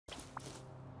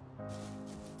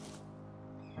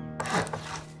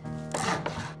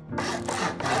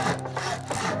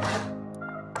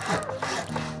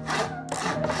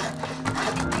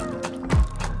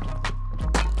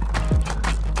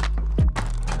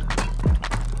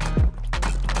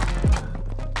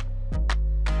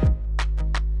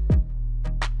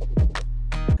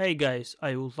Hey guys,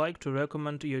 I would like to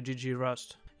recommend your GG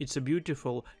Rust. It's a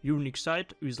beautiful, unique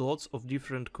site with lots of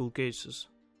different cool cases.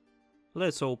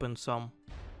 Let's open some.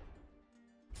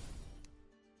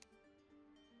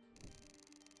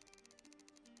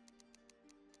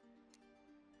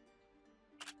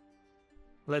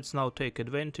 Let's now take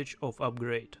advantage of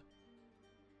upgrade.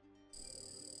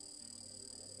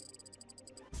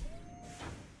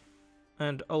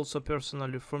 And also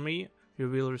personally for me, you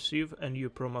will receive a new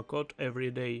promo code every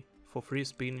day for free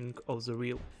spinning of the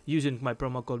wheel. Using my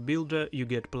promo code builder you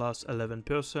get plus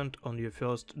 11% on your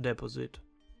first deposit.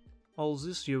 All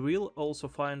this you will also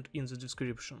find in the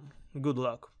description. Good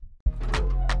luck!